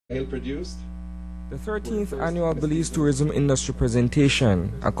produced. The 13th Annual Belize Tourism Industry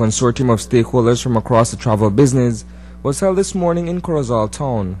Presentation, a consortium of stakeholders from across the travel business, was held this morning in Corozal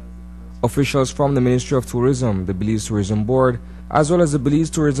Town. Officials from the Ministry of Tourism, the Belize Tourism Board, as well as the Belize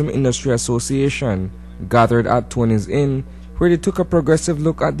Tourism Industry Association, gathered at Tony's Inn, where they took a progressive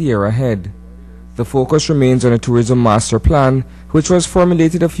look at the year ahead. The focus remains on a tourism master plan, which was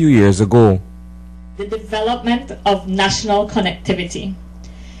formulated a few years ago. The development of national connectivity.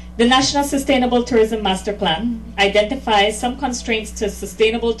 The National Sustainable Tourism Master Plan identifies some constraints to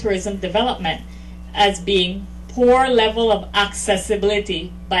sustainable tourism development as being poor level of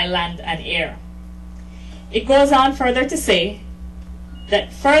accessibility by land and air. It goes on further to say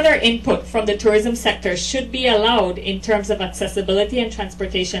that further input from the tourism sector should be allowed in terms of accessibility and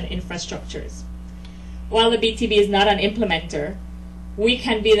transportation infrastructures. While the BTB is not an implementer, we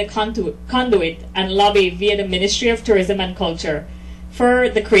can be the conduit and lobby via the Ministry of Tourism and Culture for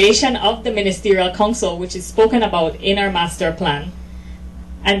the creation of the Ministerial Council, which is spoken about in our master plan,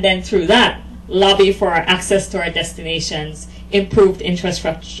 and then through that, lobby for our access to our destinations, improved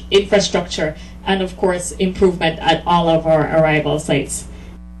infrastructure, and of course, improvement at all of our arrival sites.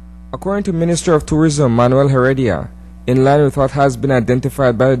 According to Minister of Tourism Manuel Heredia, in line with what has been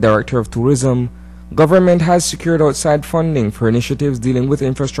identified by the Director of Tourism, government has secured outside funding for initiatives dealing with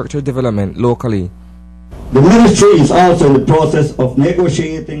infrastructure development locally. The Ministry is also in the process of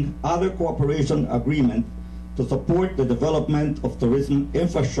negotiating other cooperation agreements to support the development of tourism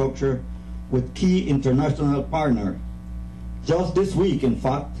infrastructure with key international partners. Just this week, in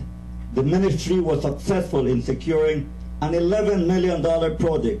fact, the Ministry was successful in securing an $11 million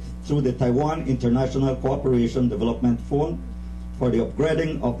project through the Taiwan International Cooperation Development Fund for the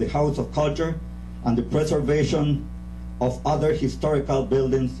upgrading of the House of Culture and the preservation of other historical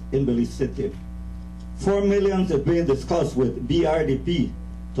buildings in Belize City. $4 million is being discussed with BRDP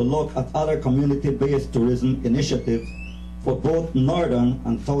to look at other community-based tourism initiatives for both northern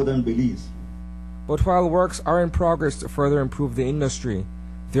and southern Belize. But while works are in progress to further improve the industry,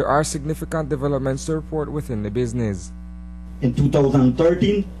 there are significant developments to report within the business. In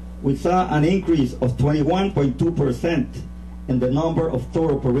 2013, we saw an increase of 21.2% in the number of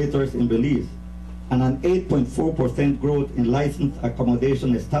tour operators in Belize, and an 8.4% growth in licensed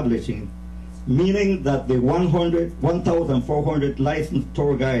accommodation establishing, meaning that the 1,400 licensed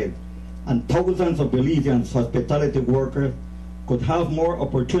tour guides and thousands of Belizeans hospitality workers could have more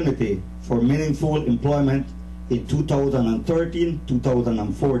opportunity for meaningful employment in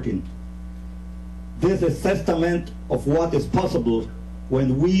 2013-2014. This is testament of what is possible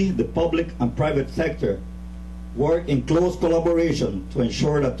when we, the public and private sector, work in close collaboration to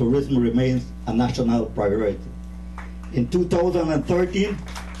ensure that tourism remains a national priority. In 2013,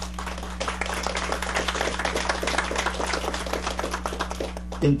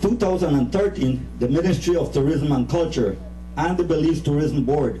 the Ministry of Tourism and Culture and the Belize Tourism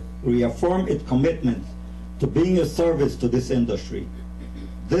Board reaffirmed its commitment to being a service to this industry.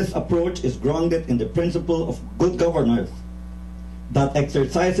 This approach is grounded in the principle of good governance that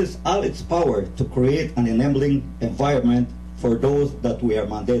exercises all its power to create an enabling environment for those that we are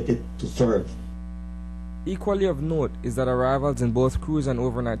mandated to serve. Equally of note is that arrivals in both cruise and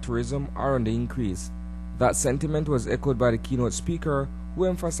overnight tourism are on the increase. That sentiment was echoed by the keynote speaker, who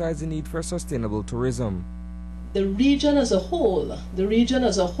emphasized the need for sustainable tourism. The region as a whole,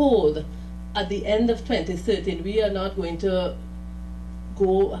 at the end of 2013, we are not going to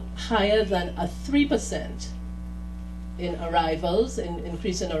go higher than a 3% in arrivals, in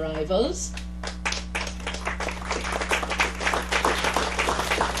increase in arrivals.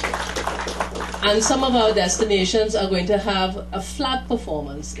 And some of our destinations are going to have a flat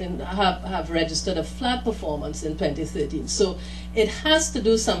performance, have registered a flat performance in 2013. So it has to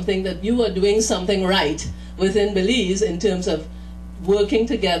do something that you are doing something right within Belize in terms of working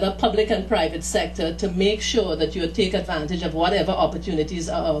together, public and private sector, to make sure that you take advantage of whatever opportunities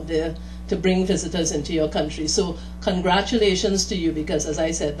are out there to bring visitors into your country. So congratulations to you, because as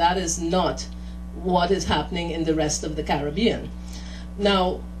I said, that is not what is happening in the rest of the Caribbean.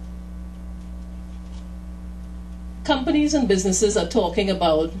 Now, companies and businesses are talking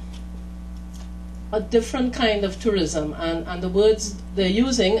about a different kind of tourism, and the words they're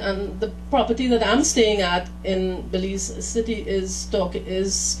using, and the property that I'm staying at in Belize City is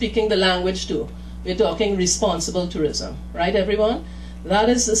speaking the language too. We're talking responsible tourism, right, everyone? That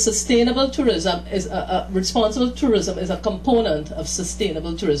is a sustainable tourism, responsible tourism is a component of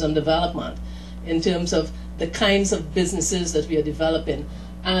sustainable tourism development in terms of the kinds of businesses that we are developing.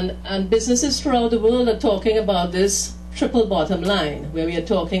 And businesses throughout the world are talking about this triple bottom line, where we are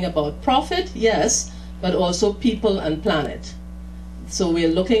talking about profit, yes, but also people and planet. So we're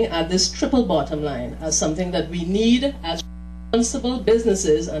looking at this triple bottom line as something that we need as responsible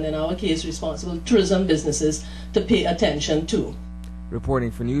businesses, and in our case, responsible tourism businesses, to pay attention to.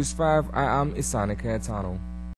 Reporting for News 5, I am Isana Cayetano.